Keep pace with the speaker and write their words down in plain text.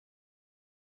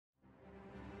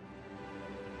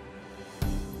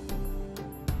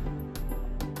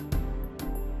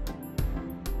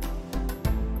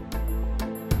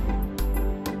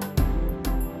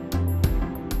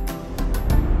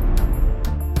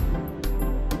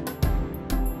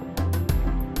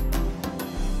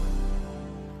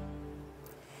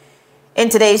In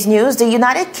today's news, the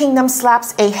United Kingdom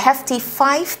slaps a hefty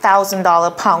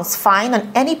 £5,000 fine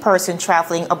on any person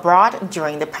traveling abroad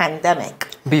during the pandemic.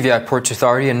 BVI Ports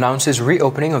Authority announces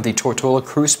reopening of the Tortola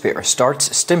Cruise Pier,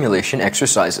 starts stimulation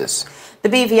exercises. The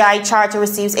BVI Charter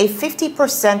receives a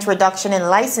 50% reduction in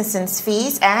licensing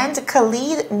fees, and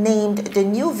Khalid named the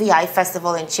new VI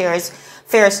Festival and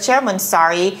Fairs Chairman,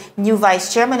 new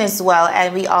Vice Chairman as well,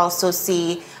 and we also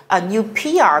see a new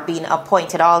PR being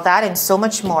appointed. All that and so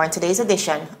much more in today's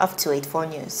edition of 284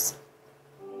 News.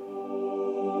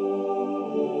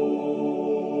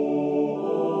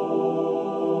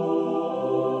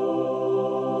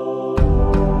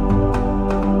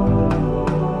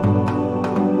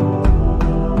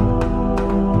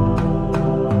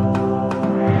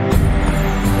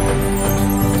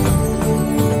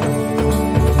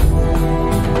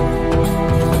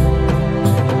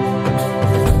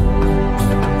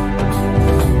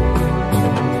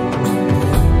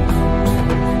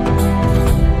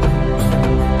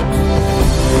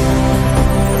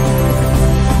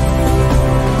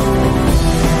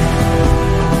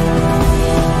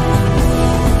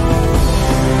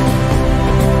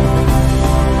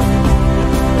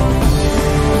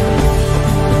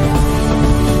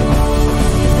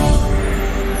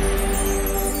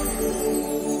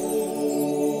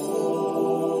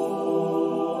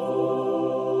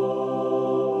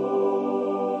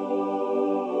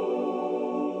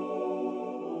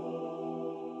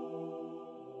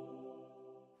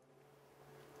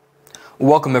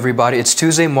 Welcome everybody. It's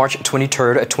Tuesday, March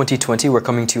 23rd, 2020. We're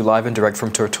coming to you live and direct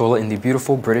from Tortola in the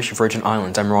beautiful British Virgin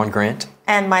Islands. I'm Ron Grant.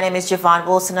 And my name is Javon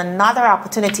Wilson. Another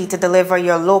opportunity to deliver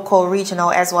your local,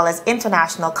 regional, as well as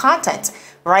international content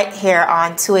right here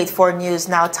on 284 News.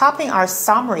 Now, topping our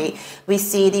summary, we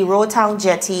see the Rotown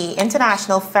Jetty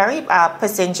International Ferry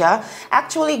passenger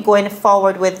actually going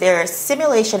forward with their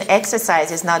simulation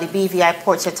exercises. Now, the BVI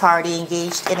Ports Authority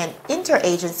engaged in an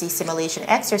interagency simulation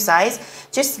exercise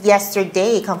just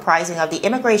yesterday, comprising of the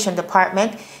Immigration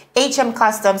Department, HM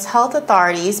Customs, Health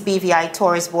Authorities, BVI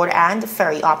Tourist Board, and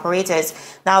ferry operators.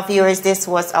 Now, viewers, this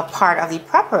was a part of the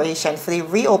preparation for the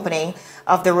reopening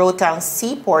of the Rotown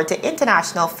Seaport to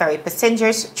international ferry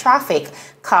passengers traffic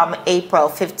come April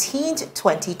 15th,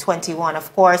 2021.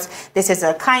 Of course, this is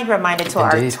a kind reminder to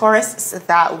our tourists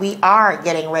that we are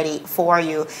getting ready for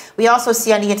you. We also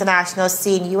see on the international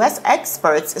scene U.S.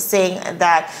 experts saying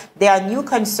that there are new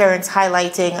concerns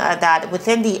highlighting that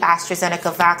within the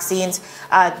AstraZeneca vaccines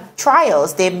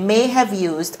trials, they may have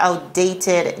used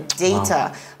outdated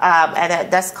data. Wow.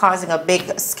 And that's causing a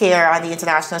big scare on the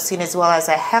international scene, as well as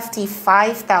a hefty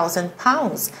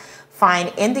 £5,000 fine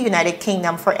in the United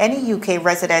Kingdom for any UK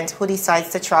resident who decides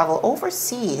to travel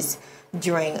overseas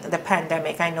during the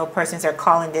pandemic. I know persons are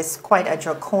calling this quite a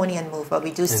draconian move, but we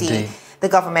do see the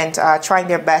government trying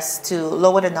their best to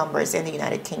lower the numbers in the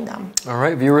United Kingdom. All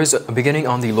right, viewers, beginning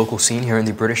on the local scene here in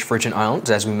the British Virgin Islands,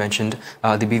 as we mentioned,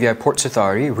 the BVI Ports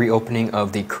Authority reopening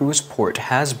of the cruise port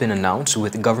has been announced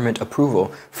with government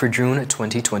approval for June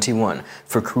 2021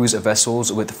 for cruise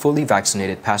vessels with fully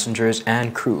vaccinated passengers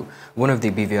and crew. One of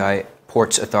the BVI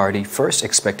Ports Authority first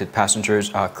expected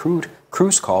passengers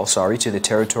cruise call to the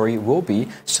territory will be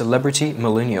Celebrity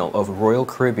Millennial of Royal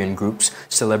Caribbean Group's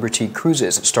Celebrity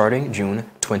Cruises starting June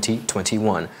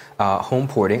 2021. Home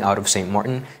porting out of St.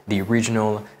 Martin. The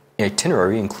regional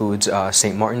itinerary includes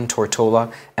St. Martin,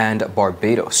 Tortola, and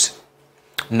Barbados.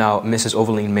 Now, Mrs.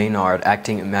 Ovaline Maynard,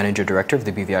 Acting Manager Director of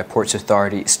the BVI Ports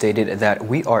Authority, stated that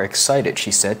we are excited,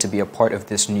 she said, to be a part of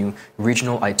this new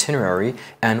regional itinerary.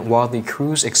 And while the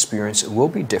cruise experience will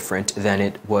be different than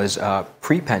it was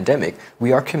pre-pandemic,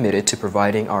 we are committed to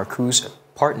providing our cruise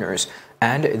partners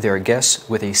and their guests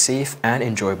with a safe and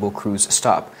enjoyable cruise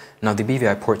stop. Now, the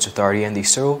BVI Ports Authority and the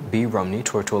Cyril B. Rumney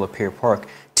Tortola Pier Park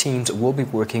teams will be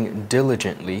working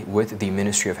diligently with the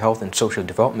Ministry of Health and Social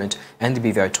Development and the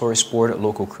BVI Tourist Board,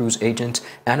 local cruise agents,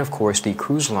 and of course the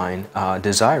cruise line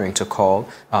desiring to call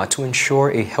to ensure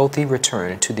a healthy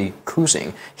return to the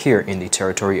cruising here in the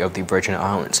territory of the Virgin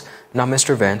Islands. Now,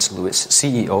 Mr. Vance Lewis,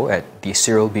 CEO at the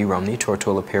Cyril B. Rumney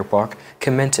Tortola Pier Park,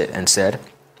 commented and said,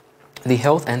 "The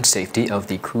health and safety of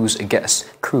the cruise guests,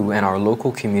 crew, and our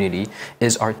local community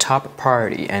is our top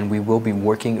priority, and we will be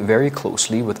working very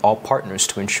closely with all partners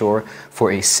to ensure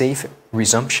for a safe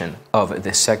resumption of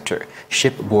this sector.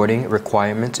 Shipboarding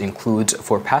requirements includes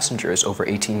for passengers over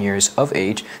 18 years of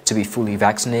age to be fully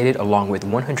vaccinated, along with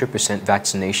 100%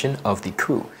 vaccination of the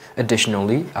crew.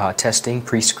 Additionally, testing,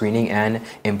 pre-screening, and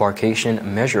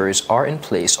embarkation measures are in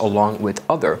place, along with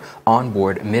other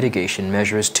onboard mitigation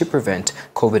measures to prevent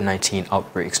COVID-19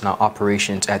 outbreaks. Now,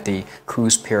 operations at the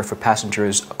cruise pier for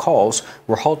passengers' calls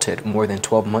were halted more than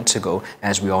 12 months ago,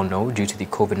 as we all know, due to the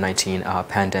COVID-19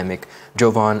 pandemic.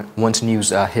 Jovan, once news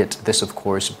hit, this, of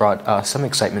course, brought some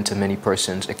excitement to many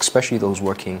persons, especially those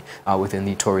working within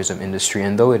the tourism industry.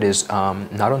 And though it is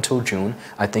not until June,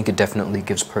 I think it definitely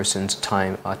gives persons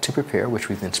time to prepare, which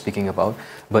we've been speaking about,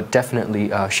 but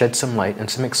definitely shed some light and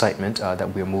some excitement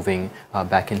that we're moving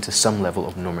back into some level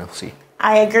of normalcy.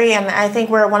 I agree, and I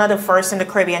think we're one of the first in the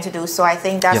Caribbean to do so. I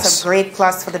think that's a great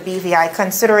plus for the BVI,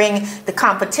 considering the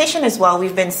competition as well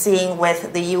we've been seeing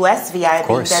with the US VI,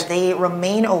 that they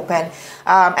remain open.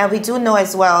 And we do know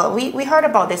as well, we heard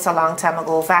about this a long time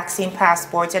ago, vaccine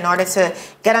passports. In order to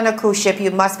get on a cruise ship,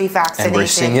 you must be vaccinated. And we're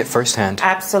seeing it firsthand.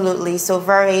 Absolutely. So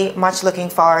very much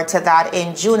looking forward to that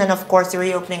in June. And of course, the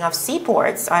reopening of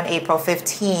seaports on April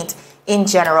 15th. In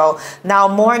general. Now,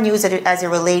 more news as it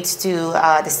relates to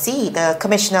the sea. The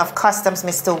Commissioner of Customs,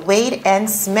 Mr. Wade N.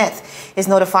 Smith, is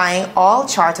notifying all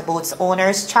charter boats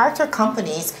owners, charter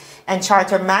companies, and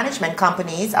charter management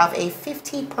companies of a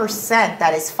 50%,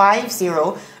 that is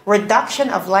 50, reduction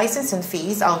of licensing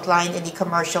fees outlined in the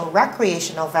Commercial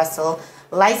Recreational Vessel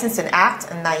Licensing Act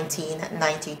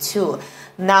 1992.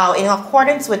 Now, in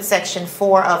accordance with Section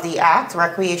 4 of the Act,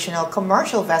 recreational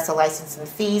commercial vessel licensing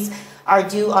fees are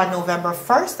due on November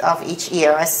 1st of each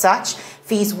year. As such,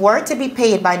 fees were to be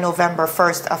paid by November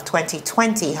 1st of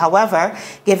 2020. However,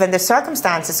 given the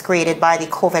circumstances created by the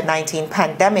COVID-19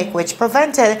 pandemic, which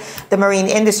prevented the marine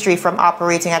industry from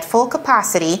operating at full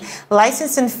capacity,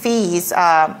 licensing fees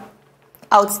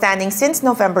outstanding since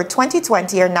November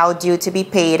 2020 are now due to be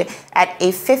paid at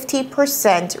a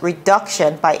 50%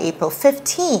 reduction by April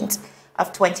 15th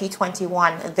of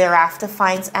 2021. Thereafter,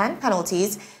 fines and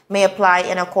penalties may apply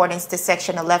in accordance to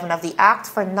Section 11 of the Act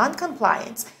for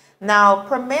non-compliance. Now,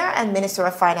 Premier and Minister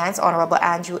of Finance, Honorable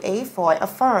Andrew A. Foy,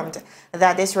 affirmed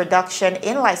that this reduction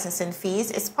in licensing fees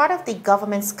is part of the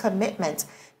government's commitment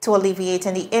to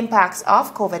alleviating the impacts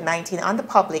of COVID-19 on the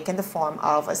public in the form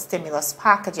of stimulus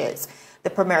packages. The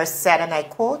Premier said, and I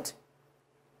quote,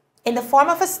 "In the form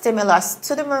of a stimulus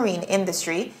to the marine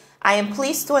industry, I am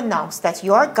pleased to announce that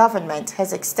your government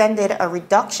has extended a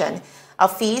reduction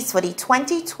of fees for the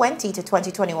 2020 to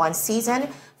 2021 season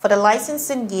for the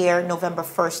licensing year November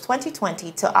 1st,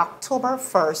 2020 to October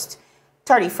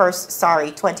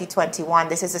 31st, 2021.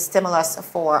 This is a stimulus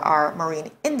for our marine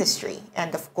industry,"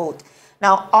 end of quote.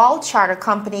 Now, all charter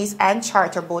companies and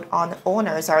charter boat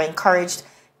owners are encouraged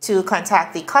to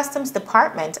contact the Customs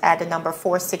Department at the number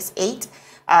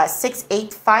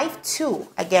 468-6852.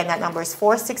 Again, that number is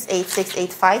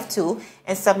 468-6852,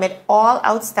 and submit all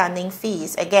outstanding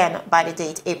fees, again, by the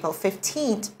date April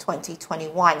 15th,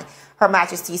 2021. Her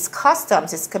Majesty's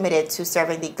Customs is committed to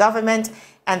serving the government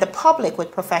and the public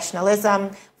with professionalism,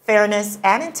 fairness,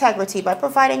 and integrity by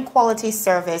providing quality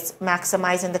service,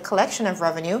 maximizing the collection of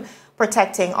revenue,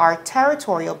 protecting our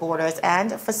territorial borders,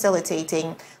 and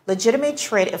facilitating legitimate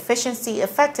trade efficiency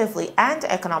effectively and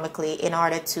economically in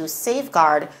order to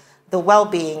safeguard the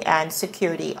well-being and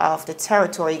security of the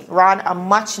territory. Ron, a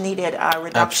much-needed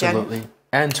reduction. Absolutely.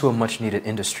 And to a much-needed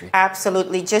industry.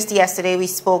 Absolutely. Just yesterday, we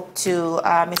spoke to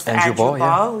Mr. Andrew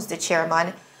Ball, who's the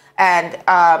chairman, and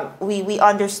we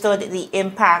understood the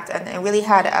impact and really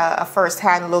had a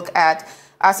first-hand look at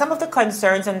some of the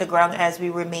concerns on the ground as we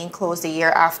remain closed a year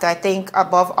after. I think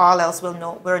above all else,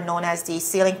 we're known as the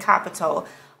sailing capital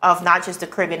of not just the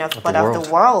Caribbean, but of the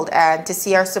world. And to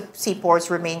see our seaports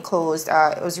remain closed,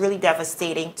 it was really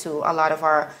devastating to a lot of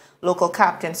our local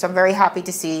captains. So I'm very happy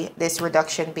to see this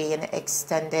reduction being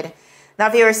extended. Now,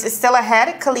 viewers, still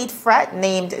ahead, Khalid Frett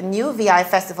named new VI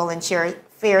Festival and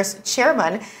Fairs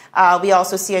chairman. We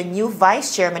also see a new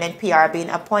vice chairman in PR being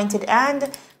appointed,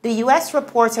 and the U.S.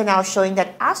 reports are now showing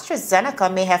that AstraZeneca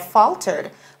may have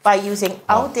faltered by using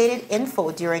outdated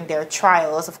info during their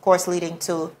trials, of course, leading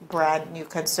to brand new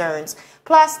concerns.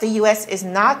 Plus, the U.S. is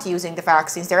not using the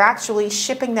vaccines. They're actually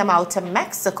shipping them out to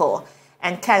Mexico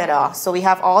and Canada. So we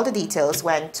have all the details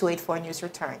when 284 News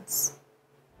returns.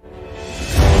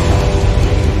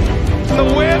 The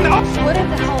win. What in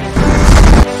the hell?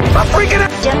 I'm freaking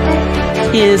out. Gender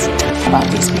is about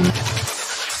these people.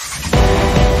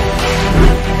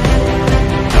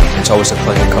 It's always a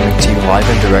pleasure coming to you live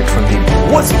and direct from the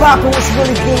What's poppin', what's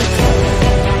really good?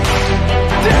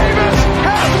 Davis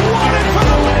has won it for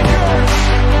the Lakers.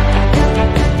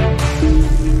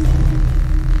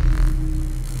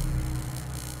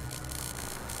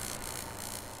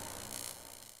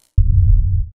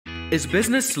 Is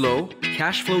business slow?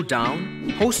 Cash flow down?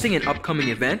 Hosting an upcoming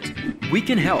event? We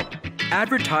can help.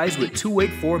 Advertise with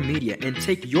 284 Media and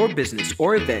take your business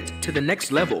or event to the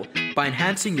next level by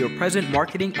enhancing your present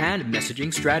marketing and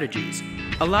messaging strategies.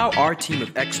 Allow our team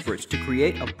of experts to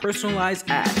create a personalized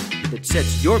ad that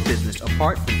sets your business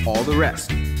apart from all the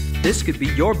rest. This could be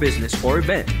your business or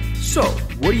event. So,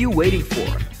 what are you waiting for?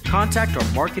 Contact our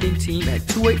marketing team at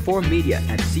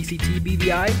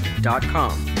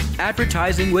 284media@cctbvi.com.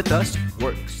 Advertising with us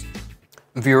works.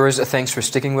 Viewers, thanks for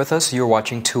sticking with us. You're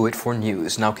watching 284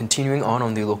 News. Now continuing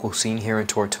on the local scene here in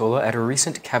Tortola, at a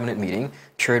recent cabinet meeting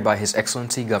chaired by His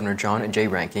Excellency Governor John J.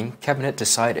 Ranking, Cabinet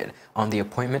decided on the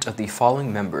appointment of the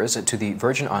following members to the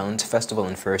Virgin Islands Festival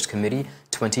and Fairs Committee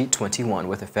 2021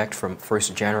 with effect from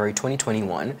 1st January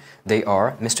 2021. They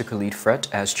are Mr. Khalid Frett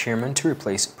as chairman to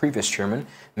replace previous chairman,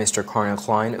 Mr. Carnell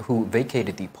Klein, who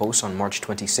vacated the post on March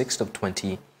 26th of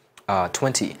 2020.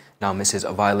 Now, Mrs.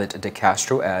 Violet De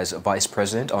Castro as Vice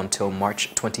President until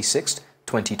March 26,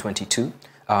 2022.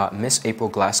 Miss April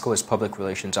Glasgow as Public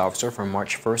Relations Officer from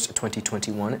March 1st,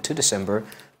 2021 to December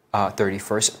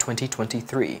 31st,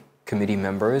 2023. Committee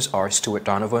members are Stuart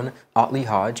Donovan, Otley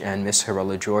Hodge, and Miss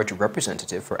Harela George,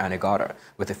 representative for Anegada,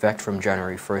 with effect from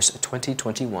January 1st,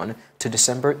 2021 to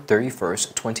December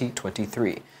 31st,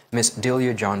 2023. Miss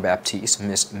Delia John Baptiste,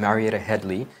 Miss Marietta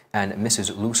Headley, and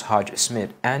Mrs. Luce Hodge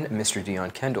Smith and Mr.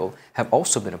 Dion Kendall have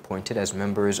also been appointed as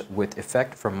members with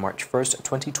effect from March 1st,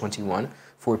 2021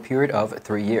 for a period of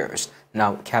 3 years.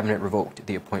 Now, Cabinet revoked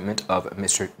the appointment of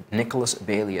Mr. Nicholas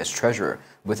Bailey as Treasurer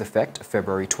with effect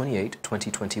February 28,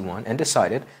 2021 and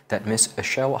decided that Miss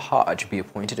Michelle Hodge be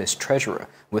appointed as Treasurer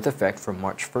with effect from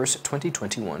March 1st,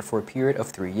 2021 for a period of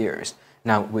 3 years.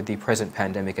 Now, with the present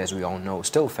pandemic, as we all know,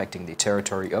 still affecting the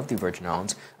territory of the Virgin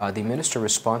Islands, the minister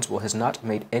responsible has not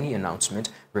made any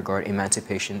announcement regarding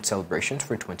emancipation celebrations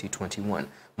for 2021.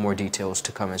 More details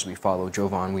to come as we follow.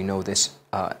 Jovan, we know this,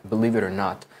 believe it or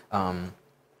not,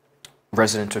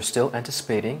 residents are still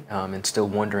anticipating and still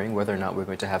wondering whether or not we're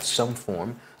going to have some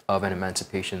form of an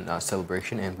emancipation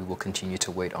celebration, and we will continue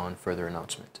to wait on further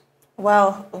announcement.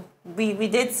 Well, we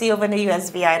did see over in the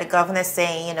USVI, the governor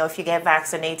saying, you know, if you get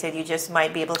vaccinated, you just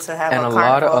might be able to have and a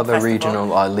lot of other festival.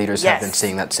 Regional leaders have been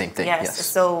saying that same thing. Yes,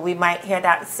 so we might hear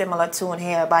that similar tune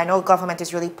here, but I know government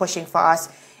is really pushing for us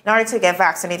in order to get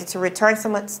vaccinated to return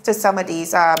to some of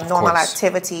these normal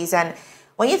activities. And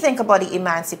when you think about the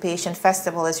Emancipation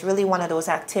Festival, it's really one of those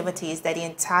activities that the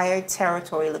entire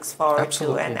territory looks forward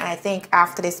to. And I think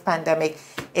after this pandemic,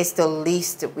 it's the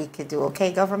least that we could do.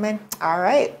 Okay, government? All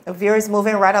right. Viewers,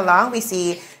 moving right along, we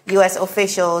see U.S.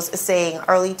 officials saying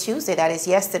early Tuesday, that is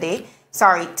today,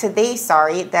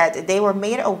 that they were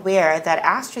made aware that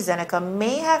AstraZeneca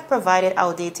may have provided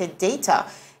outdated data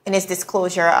in its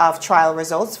disclosure of trial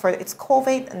results for its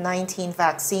COVID-19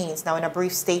 vaccines. Now, in a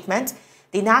brief statement,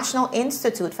 the National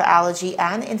Institute for Allergy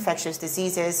and Infectious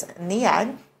Diseases,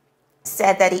 NIAID,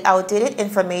 said that the outdated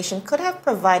information could have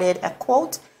provided a,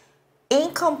 quote,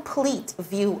 incomplete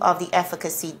view of the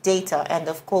efficacy data, end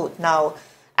of quote. Now,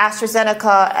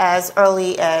 AstraZeneca, as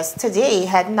early as today,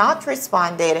 had not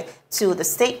responded to the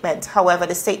statement. However,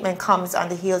 the statement comes on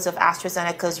the heels of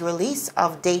AstraZeneca's release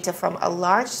of data from a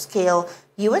large-scale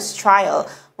U.S. trial,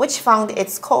 which found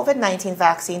its COVID-19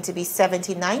 vaccine to be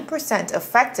 79%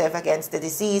 effective against the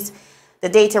disease. The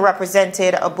data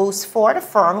represented a boost for the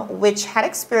firm, which had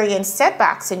experienced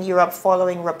setbacks in Europe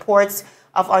following reports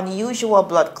of unusual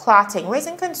blood clotting,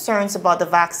 raising concerns about the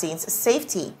vaccine's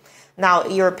safety. Now,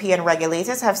 European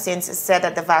regulators have since said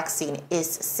that the vaccine is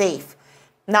safe.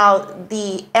 Now,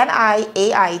 the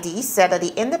NIAID said that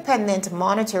the independent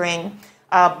monitoring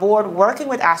board working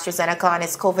with AstraZeneca on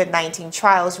its COVID-19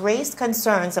 trials raised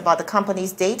concerns about the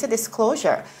company's data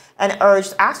disclosure and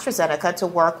urged AstraZeneca to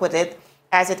work with it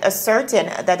as it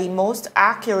ascertained that the most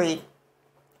accurate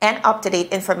and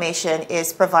up-to-date information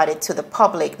is provided to the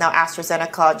public. Now,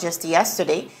 AstraZeneca just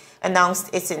yesterday announced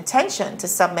its intention to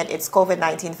submit its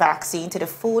COVID-19 vaccine to the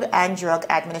Food and Drug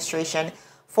Administration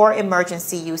for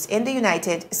emergency use in the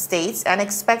United States and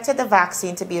expected the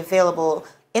vaccine to be available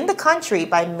in the country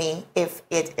by May if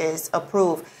it is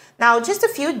approved. Now, just a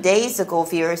few days ago,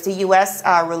 viewers, the U.S.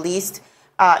 released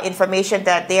information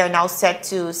that they are now set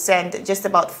to send just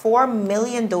about 4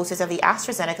 million doses of the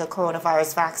AstraZeneca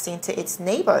coronavirus vaccine to its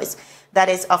neighbors. That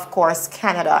is, of course,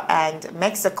 Canada and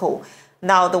Mexico.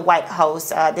 Now, the White House,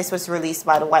 this was released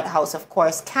by the White House, of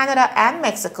course. Canada and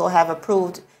Mexico have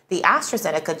approved the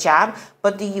AstraZeneca jab,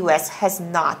 but the U.S. has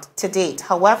not to date.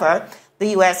 However,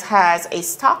 the U.S. has a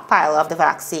stockpile of the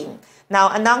vaccine. Now,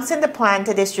 announcing the plan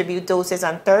to distribute doses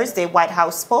on Thursday, White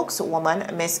House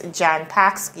spokeswoman Ms. Jan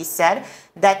Paxki said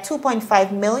that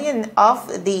 2.5 million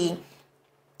of the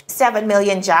 7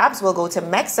 million jabs will go to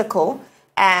Mexico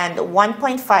and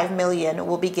 1.5 million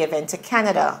will be given to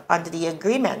Canada. Under the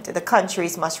agreement, the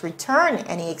countries must return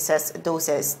any excess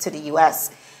doses to the U.S.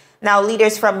 Now,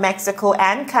 leaders from Mexico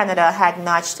and Canada had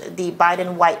nudged the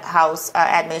Biden White House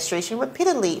administration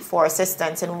repeatedly for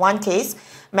assistance. In one case,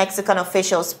 Mexican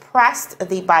officials pressed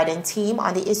the Biden team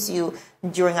on the issue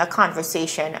during a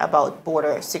conversation about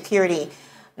border security.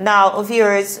 Now,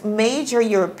 viewers, major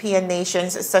European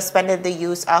nations suspended the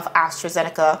use of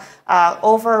AstraZeneca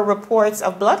over reports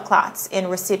of blood clots in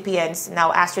recipients.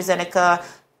 Now, AstraZeneca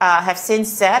have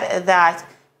since said that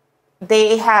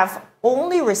they have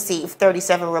only received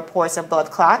 37 reports of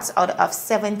blood clots out of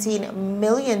 17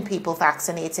 million people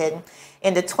vaccinated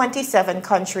in the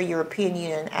 27-country European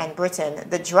Union and Britain.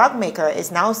 The drug maker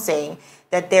is now saying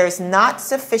that there is not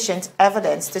sufficient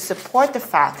evidence to support the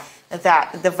fact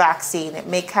that the vaccine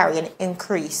may carry an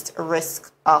increased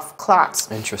risk of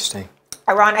clots. Interesting.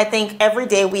 Ron, I think every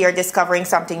day we are discovering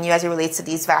something new as it relates to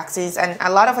these vaccines, and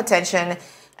a lot of attention,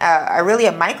 really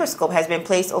a microscope has been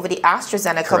placed over the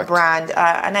AstraZeneca Correct. brand.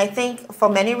 And I think for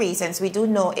many reasons, we do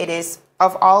know it is,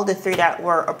 of all the three that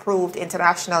were approved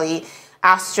internationally,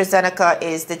 AstraZeneca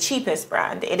is the cheapest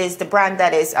brand. It is the brand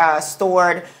that is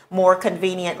stored more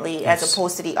conveniently as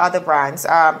opposed to the other brands.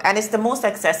 And it's the most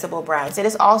accessible brand. It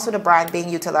is also the brand being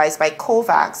utilized by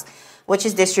COVAX, which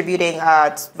is distributing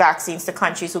vaccines to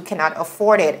countries who cannot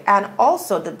afford it, and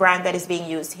also the brand that is being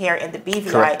used here in the BVI.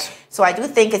 Correct. So I do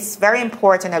think it's very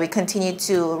important that we continue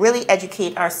to really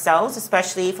educate ourselves,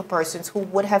 especially for persons who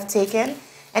would have taken,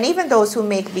 and even those who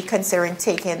may be considering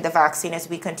taking the vaccine as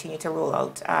we continue to roll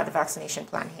out the vaccination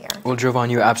plan here. Well, Jovan,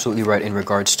 you're absolutely right in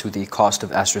regards to the cost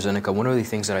of AstraZeneca. One of the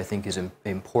things that I think is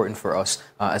important for us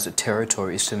as a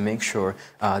territory is to make sure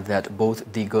that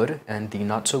both the good and the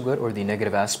not so good or the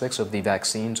negative aspects of the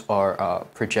vaccines are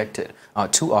projected.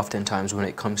 Too oftentimes when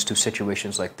it comes to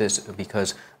situations like this,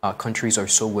 because countries are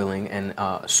so willing and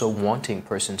so wanting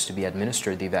persons to be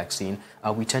administered the vaccine,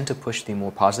 we tend to push the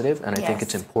more positive, and I think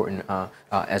it's important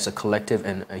as a collective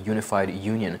and a unified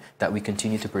union that we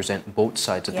continue to present both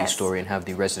sides of the story and have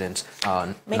the residents,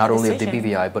 not only of the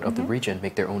BVI, but of the region,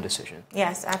 make their own decision.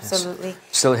 Yes, absolutely. Yes.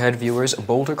 Still ahead, viewers,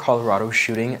 Boulder, Colorado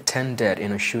shooting, 10 dead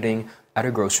in a shooting at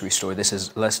a grocery store. This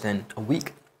is less than a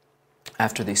week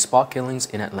after the spot killings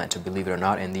in Atlanta, believe it or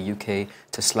not, in the UK,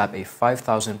 to slap a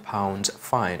 £5,000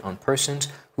 fine on persons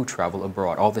who travel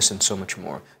abroad. All this and so much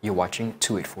more. You're watching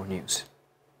 284 News.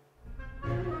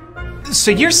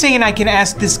 So you're saying I can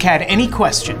ask this cat any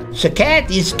question? The cat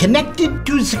is connected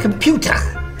to the computer.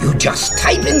 You just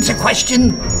type in the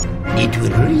question, it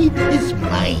will read his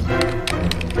mind.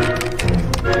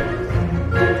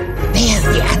 There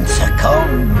the answer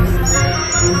comes.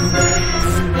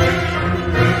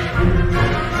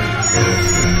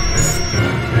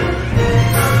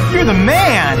 You're the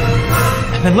man!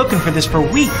 I've been looking for this for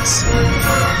weeks.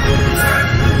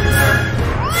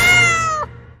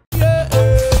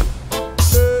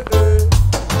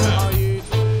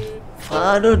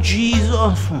 Father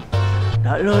Jesus,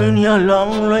 that line you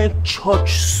long like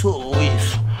church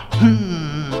service.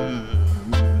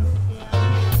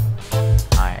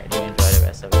 Alright, you enjoy the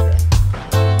rest of the day.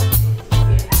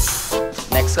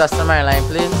 Next customer line,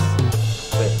 please.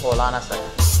 Wait, hold on a second.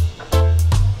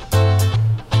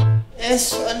 Yes,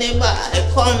 Sonny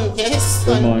boy, come, yes,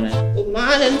 son. Good morning. Good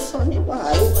morning, Sonny boy.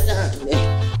 Hold on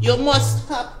there. You must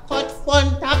have cut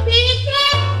fun topic.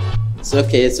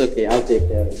 It's okay, I'll take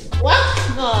care of it.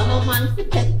 What? No man to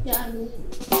take care of me.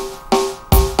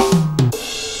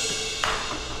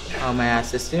 How may I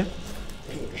assist you?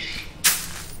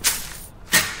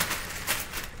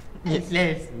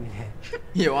 Yes.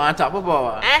 You want top of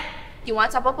power? You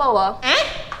want top of power?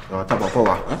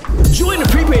 Join the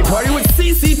prepaid party with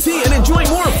CCT and enjoy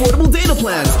more affordable data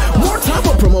plans, more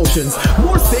top-up promotions,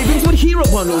 more savings with hero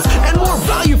bundles, and more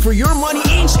value for your money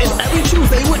each and every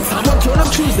Tuesday with Top Up Turn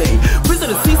Up Tuesday.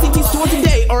 Visit a CCT store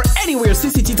today or anywhere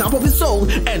CCT Top Up is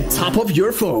sold and top up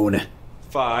your phone.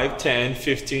 5, 10,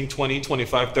 15, 20,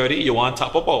 25, 30. You want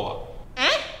top of power?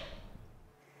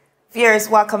 Viewers,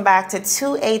 welcome back to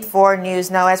 284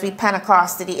 News. Now, as we pan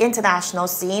across to the international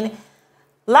scene,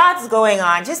 lots going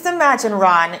on. Just imagine,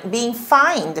 Ron, being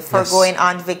fined for going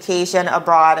on vacation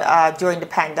abroad during the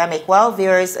pandemic. Well,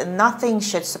 viewers, nothing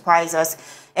should surprise us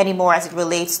anymore as it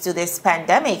relates to this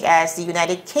pandemic, as the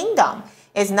United Kingdom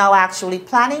is now actually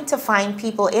planning to fine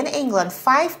people in England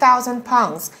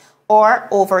 £5,000 or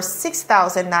over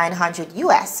 $6,900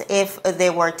 US if they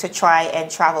were to try and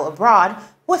travel abroad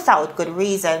without good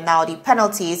reason. Now, the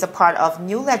penalty is a part of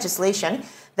new legislation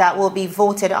that will be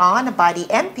voted on by the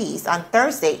MPs on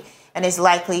Thursday and is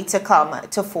likely to come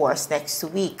to force next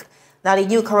week. Now, the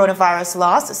new coronavirus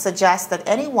laws suggest that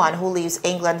anyone who leaves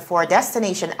England for a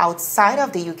destination outside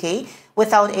of the UK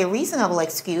without a reasonable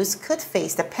excuse could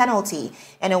face the penalty.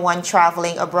 Anyone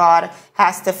traveling abroad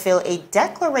has to fill a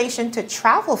declaration to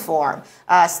travel form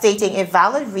stating a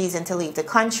valid reason to leave the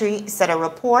country, said a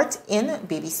report in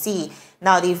BBC.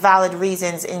 Now, the valid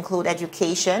reasons include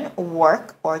education,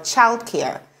 work, or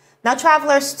childcare. Now,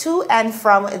 travelers to and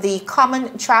from the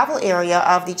common travel area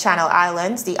of the Channel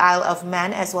Islands, the Isle of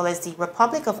Man, as well as the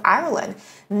Republic of Ireland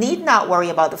need not worry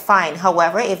about the fine.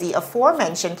 However, if the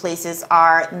aforementioned places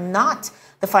are not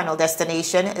the final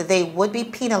destination, they would be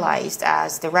penalized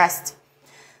as the rest.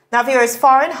 Now, viewers,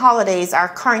 foreign holidays are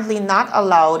currently not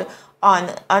allowed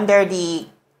under the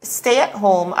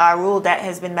stay-at-home rule that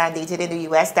has been mandated in the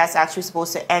U.S. That's actually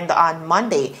supposed to end on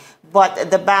Monday.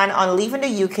 But the ban on leaving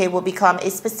the UK will become a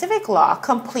specific law,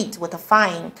 complete with a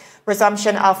fine.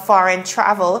 Resumption of foreign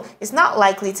travel is not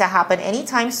likely to happen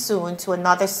anytime soon to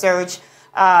another surge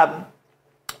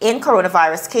in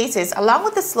coronavirus cases, along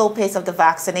with the slow pace of the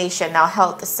vaccination. Now,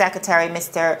 Health Secretary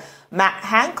Mr. Matt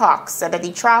Hancock said that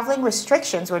the traveling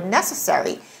restrictions were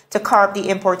necessary to curb the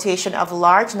importation of a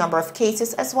large number of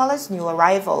cases as well as new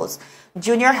arrivals.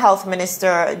 Junior Health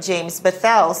Minister James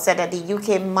Bethel said that the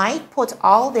UK might put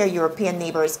all their European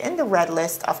neighbours in the red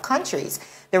list of countries.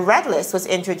 The red list was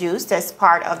introduced as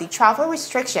part of the travel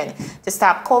restriction to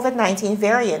stop COVID-19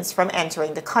 variants from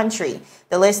entering the country.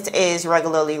 The list is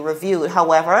regularly reviewed.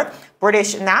 However,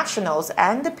 British nationals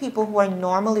and the people who are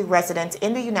normally resident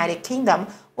in the United Kingdom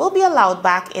will be allowed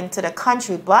back into the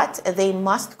country, but they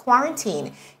must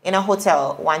quarantine in a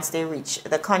hotel once they reach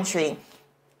the country.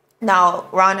 Now,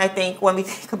 Ron, I think when we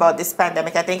think about this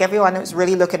pandemic, I think everyone is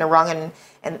really looking around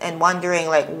and wondering,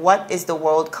 like, what is the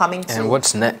world coming to? And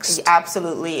what's next?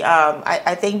 Absolutely.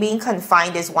 I think being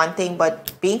confined is one thing,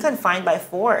 but being confined by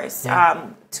force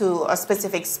to a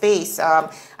specific space.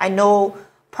 I know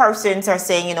persons are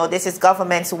saying, you know, this is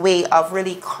government's way of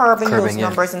really curbing those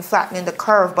numbers and flattening the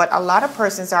curve. But a lot of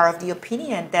persons are of the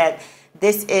opinion that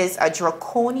this is a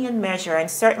draconian measure. And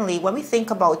certainly when we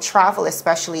think about travel,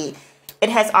 especially, it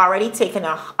has already taken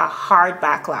a hard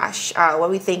backlash.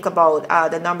 When we think about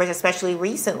the numbers, especially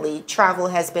recently, travel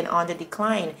has been on the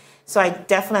decline. So I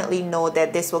definitely know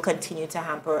that this will continue to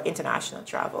hamper international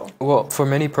travel. Well, for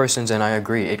many persons, and I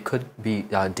agree, it could be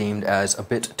deemed as a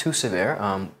bit too severe.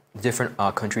 Different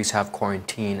countries have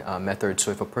quarantine methods.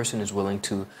 So if a person is willing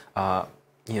to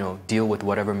deal with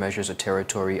whatever measures a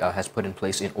territory has put in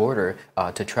place in order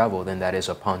to travel, then that is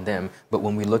upon them. But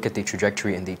when we look at the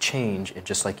trajectory and the change, and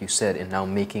just like you said, and now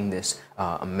making this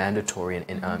mandatory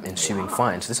and ensuing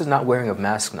fines, this is not wearing a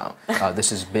mask now.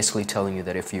 This is basically telling you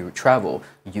that if you travel,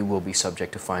 you will be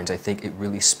subject to fines. I think it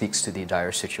really speaks to the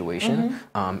dire situation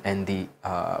and the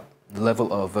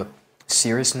level of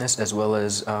seriousness, as well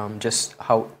as just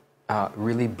how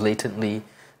really blatantly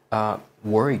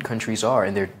worried countries are,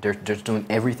 and they're just doing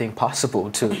everything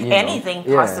possible to anything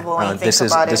possible. This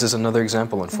is another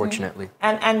example, unfortunately.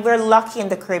 And we're lucky in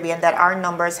the Caribbean that our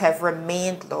numbers have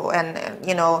remained low, and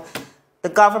you know, the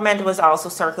government was also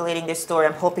circulating this story.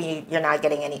 I'm hoping you're not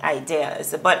getting any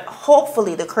ideas, but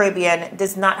hopefully the Caribbean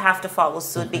does not have to follow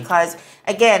suit because,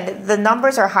 again, the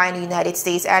numbers are high in the United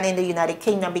States and in the United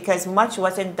Kingdom because much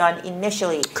wasn't done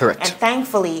initially. Correct. And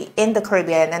thankfully, in the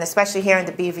Caribbean, and especially here in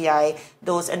the BVI,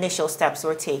 those initial steps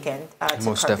were taken to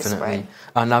Most curb definitely. the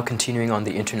spread. Now continuing on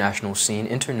the international scene,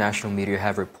 international media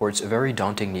have reports very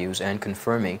daunting news and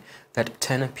confirming that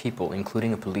 10 people,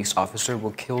 including a police officer,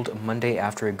 were killed Monday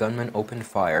after a gunman opened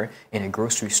fire in a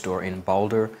grocery store in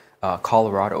Boulder,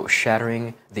 Colorado,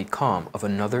 shattering the calm of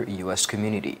another U.S.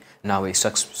 community. Now a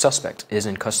suspect is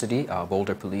in custody.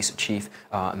 Boulder Police Chief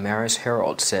Maris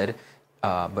Herold said,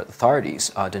 but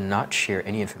authorities did not share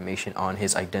any information on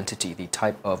his identity, the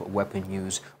type of weapon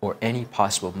used, or any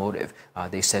possible motive.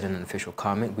 They said in an official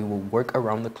comment, "We will work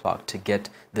around the clock to get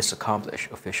this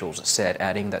accomplished," officials said,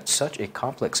 adding that such a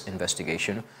complex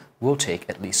investigation will take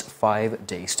at least 5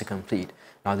 days to complete.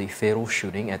 Now, the fatal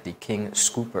shooting at the King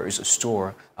Scoopers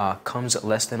store comes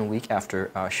less than a week after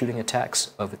shooting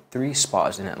attacks of 3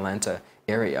 spas in Atlanta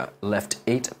area left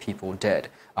 8 people dead.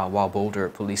 While Boulder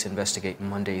police investigate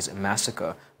Monday's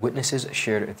massacre, witnesses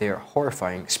shared their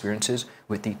horrifying experiences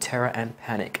with the terror and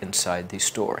panic inside the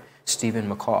store. Stephen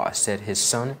McCaw said his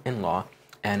son-in-law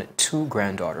and 2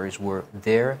 granddaughters were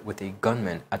there with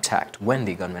when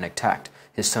the gunman attacked.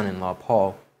 His son-in-law,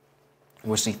 Paul,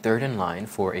 was the third in line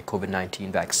for a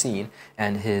COVID-19 vaccine,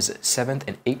 and his 7th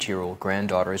and 8-year-old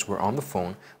granddaughters were on the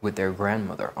phone with their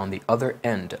grandmother. On the other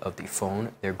end of the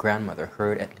phone, their grandmother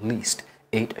heard at least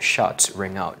 8 shots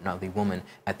ring out. Now, the woman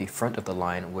at the front of the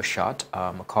line was shot.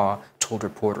 McCaw told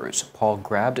reporters Paul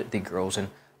grabbed the girls and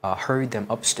hurried them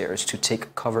upstairs to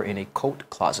take cover in a coat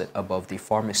closet above the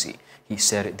pharmacy. He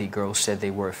said the girls said they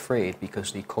were afraid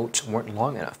because the coats weren't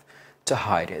long enough to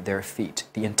hide their feet.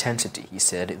 The intensity, he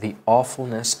said, the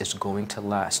awfulness is going to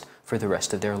last for the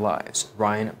rest of their lives.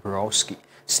 Ryan Borowski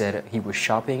said he was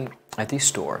shopping at the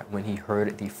store when he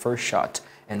heard the first shot,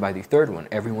 and by the third one,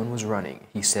 everyone was running.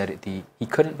 He said he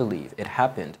couldn't believe it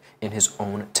happened in his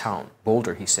own town.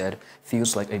 Boulder, he said,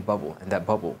 feels like a bubble, and that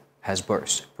bubble has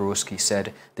burst. Borowski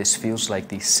said, this feels like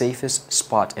the safest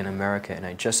spot in America, and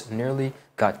I just nearly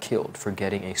got killed for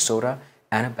getting a soda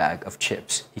and a bag of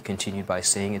chips. He continued by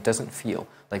saying it doesn't feel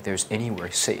like there's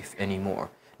anywhere safe anymore.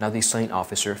 Now, the slain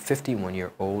officer,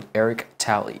 51-year-old Eric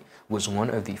Talley, was one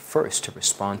of the first to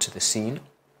respond to the scene.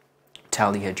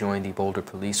 Talley had joined the Boulder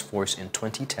police force in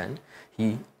 2010.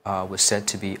 He was said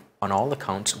to be, on all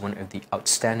accounts, one of the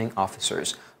outstanding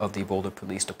officers of the Boulder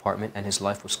Police Department, and his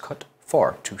life was cut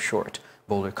far too short.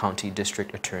 Boulder County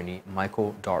District Attorney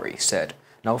Michael Dorey said.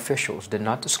 Now, officials did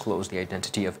not disclose the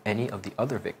identity of any of the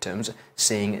other victims,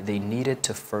 saying they needed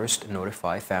to first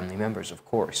notify family members, of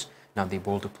course. Now, the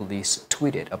Boulder police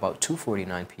tweeted about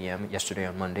 2:49 p.m. yesterday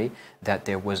on Monday that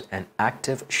there was an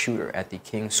active shooter at the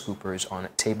King Scoopers on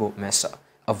Table Mesa.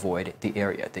 Avoid the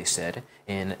area, they said.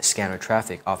 In scanner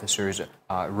traffic, officers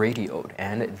radioed,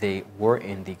 and they were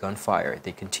in the gunfire.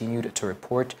 They continued to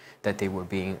report that they were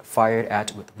being fired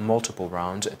at with multiple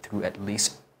rounds through at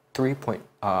least 3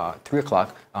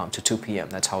 o'clock to 2 p.m.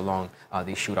 That's how long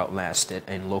the shootout lasted.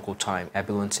 In local time,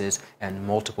 ambulances and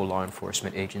multiple law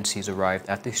enforcement agencies arrived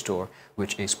at the store,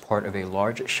 which is part of a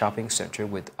large shopping center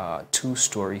with a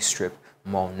 2-story strip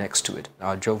mall next to it.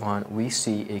 Jovan, we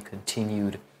see a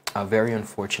continued, very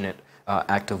unfortunate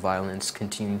act of violence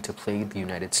continuing to plague the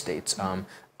United States.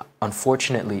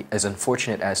 Unfortunately, as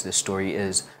unfortunate as this story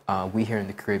is, we here in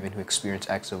the Caribbean who experience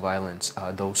acts of violence,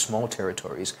 those small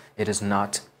territories, it is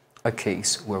not a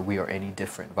case where we are any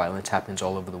different. Violence happens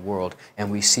all over the world,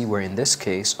 and we see where in this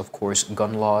case, of course,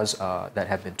 gun laws that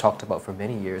have been talked about for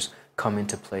many years come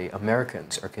into play.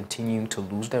 Americans are continuing to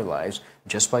lose their lives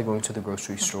just by going to the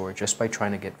grocery store, just by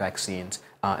trying to get vaccines,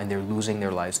 and they're losing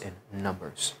their lives in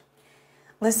numbers.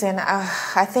 Listen,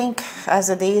 I think as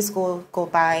the days go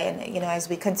by, and as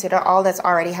we consider all that's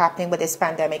already happening with this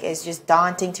pandemic, it's just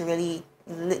daunting to really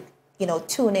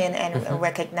tune in and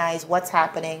recognize what's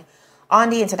happening on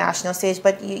the international stage.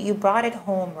 But you brought it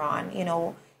home, Ron.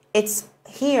 It's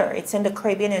here, it's in the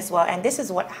Caribbean as well, and this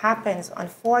is what happens,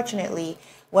 unfortunately,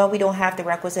 when we don't have the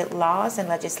requisite laws and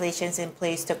legislations in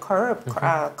place to curb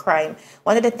crime.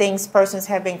 One of the things persons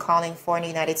have been calling for in the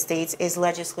United States is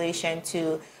legislation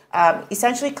to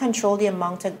essentially control the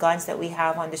amount of guns that we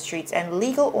have on the streets, and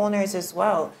legal owners as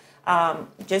well.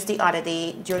 Just the other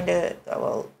day,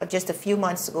 just a few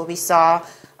months ago, we saw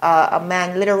a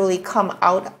man literally come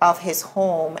out of his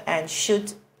home and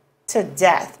shoot to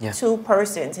death 2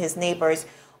 persons, his neighbors,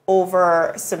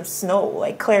 over some snow,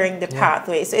 like clearing the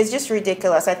pathway. So it's just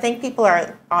ridiculous. I think people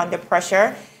are under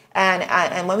pressure.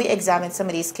 And when we examine some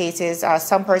of these cases,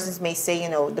 some persons may say,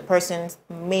 the person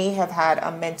may have had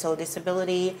a mental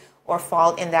disability or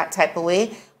fault in that type of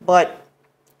way. But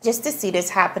just to see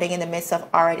this happening in the midst of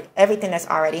everything that's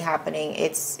already happening,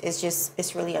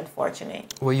 it's really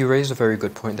unfortunate. Well, you raised a very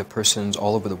good point that persons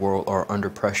all over the world are under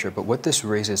pressure. But what this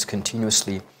raises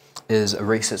continuously is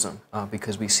racism,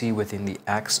 because we see within the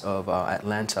acts of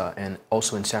Atlanta and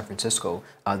also in San Francisco,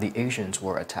 the Asians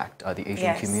were attacked, the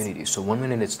Asian community. So one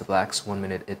minute it's the blacks, one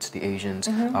minute it's the Asians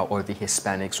or the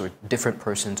Hispanics or different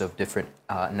persons of different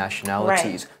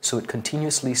nationalities. Right. So it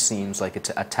continuously seems like it's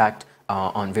attacked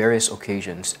on various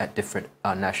occasions at different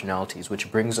nationalities,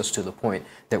 which brings us to the point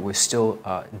that we're still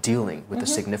dealing with a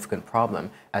significant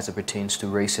problem as it pertains to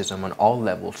racism on all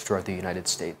levels throughout the United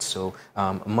States. So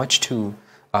much to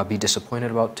be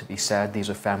disappointed about, to be sad. These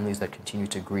are families that continue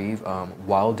to grieve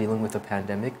while dealing with the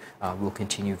pandemic. We'll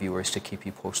continue, viewers, to keep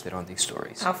you posted on these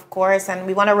stories. Of course, and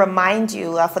we want to remind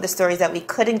you for the stories that we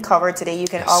couldn't cover today, you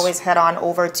can always head on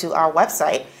over to our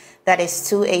website. That is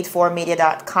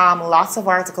 284media.com. Lots of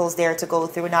articles there to go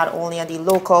through, not only on the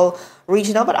local,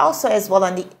 regional, but also as well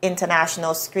on the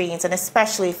international screens, and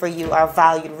especially for you, our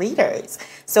valued readers.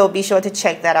 So be sure to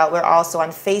check that out. We're also on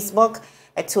Facebook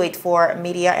at 284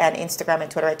 Media and Instagram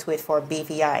and Twitter at 284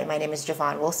 BVI. My name is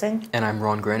Javon Wilson. And I'm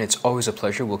Ron Grant. It's always a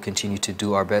pleasure. We'll continue to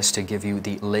do our best to give you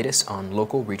the latest on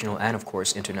local, regional, and of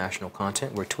course international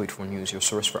content. We're 284 News, your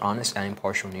source for honest and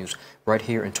impartial news right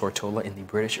here in Tortola in the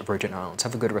British Virgin Islands.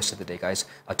 Have a good rest of the day, guys.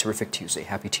 A terrific Tuesday.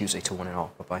 Happy Tuesday to one and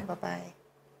all. Bye-bye. Bye-bye.